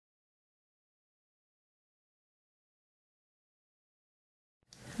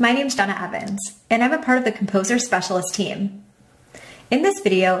my name's Donna Evans, and I'm a part of the Composer Specialist team. In this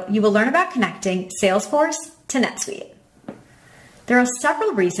video, you will learn about connecting Salesforce to NetSuite. There are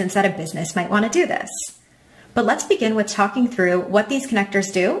several reasons that a business might want to do this, but let's begin with talking through what these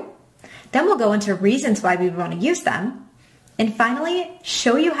connectors do. Then we'll go into reasons why we would want to use them, and finally,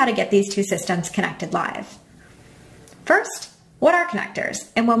 show you how to get these two systems connected live. First, what are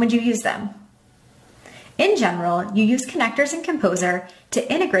connectors and when would you use them? In general, you use connectors in Composer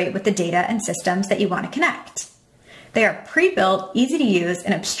to integrate with the data and systems that you want to connect. They are pre-built, easy to use,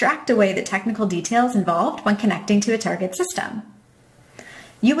 and abstract away the technical details involved when connecting to a target system.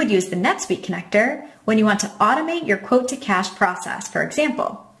 You would use the NetSuite connector when you want to automate your quote-to-cash process, for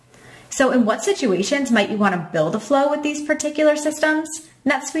example. So in what situations might you want to build a flow with these particular systems,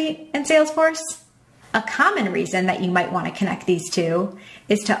 NetSuite and Salesforce? A common reason that you might want to connect these two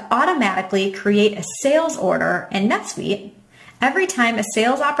is to automatically create a sales order in NetSuite every time a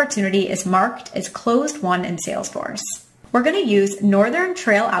sales opportunity is marked as closed won in Salesforce. We're going to use Northern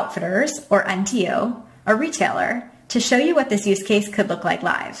Trail Outfitters, or NTO, a retailer, to show you what this use case could look like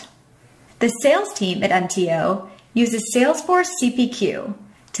live. The sales team at NTO uses Salesforce CPQ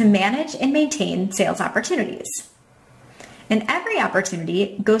to manage and maintain sales opportunities. And every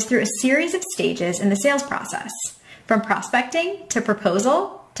opportunity goes through a series of stages in the sales process, from prospecting to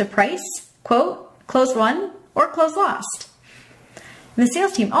proposal to price, quote, closed won, or closed lost. And the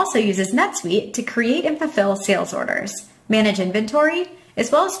sales team also uses NetSuite to create and fulfill sales orders, manage inventory, as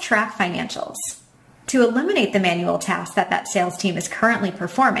well as track financials. To eliminate the manual tasks that sales team is currently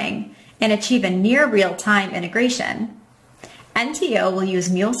performing and achieve a near real-time integration, NTO will use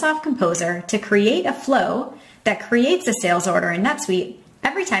MuleSoft Composer to create a flow that creates a sales order in NetSuite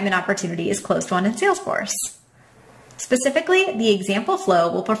every time an opportunity is closed won in Salesforce. Specifically, the example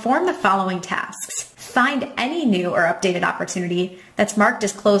flow will perform the following tasks. Find any new or updated opportunity that's marked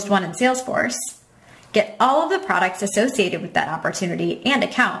as closed won in Salesforce, get all of the products associated with that opportunity and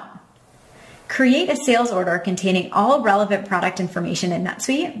account, create a sales order containing all relevant product information in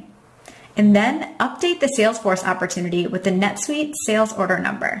NetSuite, and then update the Salesforce opportunity with the NetSuite sales order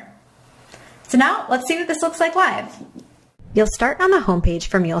number. So now let's see what this looks like live. You'll start on the homepage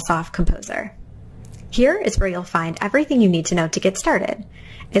for MuleSoft Composer. Here is where you'll find everything you need to know to get started,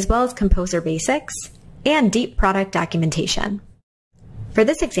 as well as Composer basics and deep product documentation. For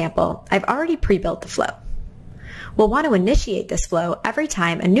this example, I've already pre-built the flow. We'll want to initiate this flow every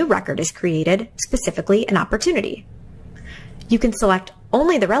time a new record is created, specifically an opportunity. You can select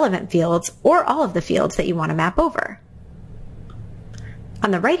only the relevant fields or all of the fields that you want to map over. On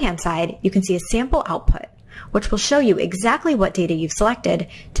the right-hand side, you can see a sample output, which will show you exactly what data you've selected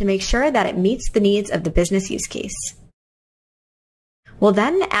to make sure that it meets the needs of the business use case. We'll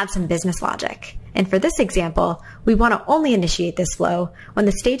then add some business logic, and for this example, we want to only initiate this flow when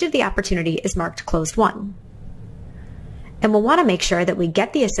the stage of the opportunity is marked closed won. And we'll want to make sure that we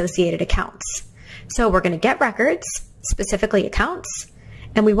get the associated accounts. So we're going to get records, specifically accounts,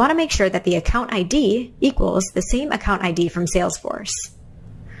 and we want to make sure that the account ID equals the same account ID from Salesforce.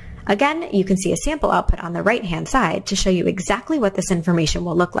 Again, you can see a sample output on the right-hand side to show you exactly what this information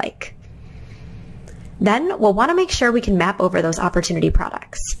will look like. Then we'll want to make sure we can map over those opportunity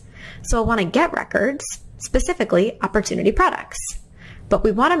products. So we'll want to get records, specifically opportunity products. But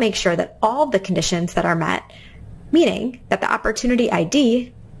we want to make sure that all of the conditions that are met, meaning that the opportunity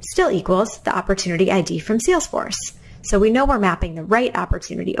ID still equals the opportunity ID from Salesforce. So we know we're mapping the right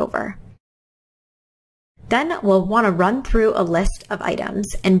opportunity over. Then we'll want to run through a list of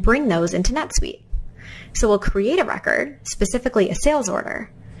items and bring those into NetSuite. So we'll create a record, specifically a sales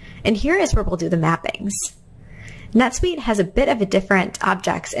order, and here is where we'll do the mappings. NetSuite has a bit of a different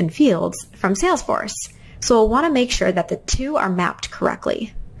objects and fields from Salesforce, so we'll want to make sure that the two are mapped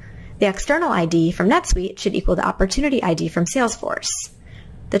correctly. The external ID from NetSuite should equal the opportunity ID from Salesforce.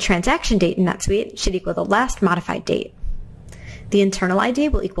 The transaction date in NetSuite should equal the last modified date. The internal ID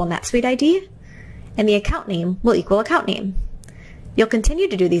will equal NetSuite ID, and the account name will equal account name. You'll continue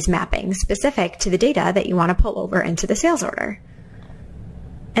to do these mappings specific to the data that you want to pull over into the sales order.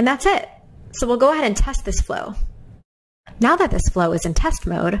 And that's it. So we'll go ahead and test this flow. Now that this flow is in test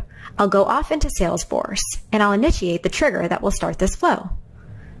mode, I'll go off into Salesforce and I'll initiate the trigger that will start this flow.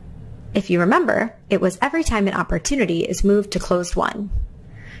 If you remember, it was every time an opportunity is moved to closed won.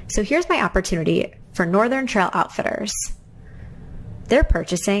 So here's my opportunity for Northern Trail Outfitters. They're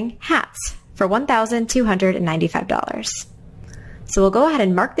purchasing hats for $1,295. So we'll go ahead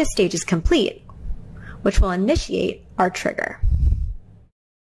and mark this stage as complete, which will initiate our trigger.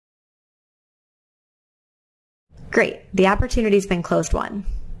 Great, the opportunity's been closed won.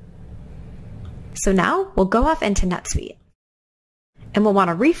 So now we'll go off into NetSuite. and we'll want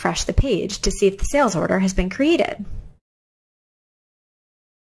to refresh the page to see if the sales order has been created.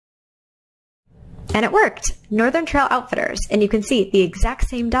 And it worked! Northern Trail Outfitters, and you can see the exact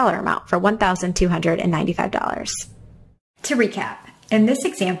same dollar amount for $1,295. To recap, in this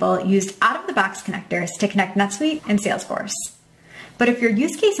example, used out-of-the-box connectors to connect NetSuite and Salesforce. But if your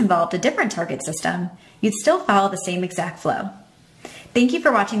use case involved a different target system, you'd still follow the same exact flow. Thank you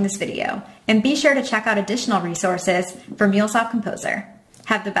for watching this video, and be sure to check out additional resources for MuleSoft Composer.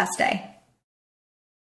 Have the best day.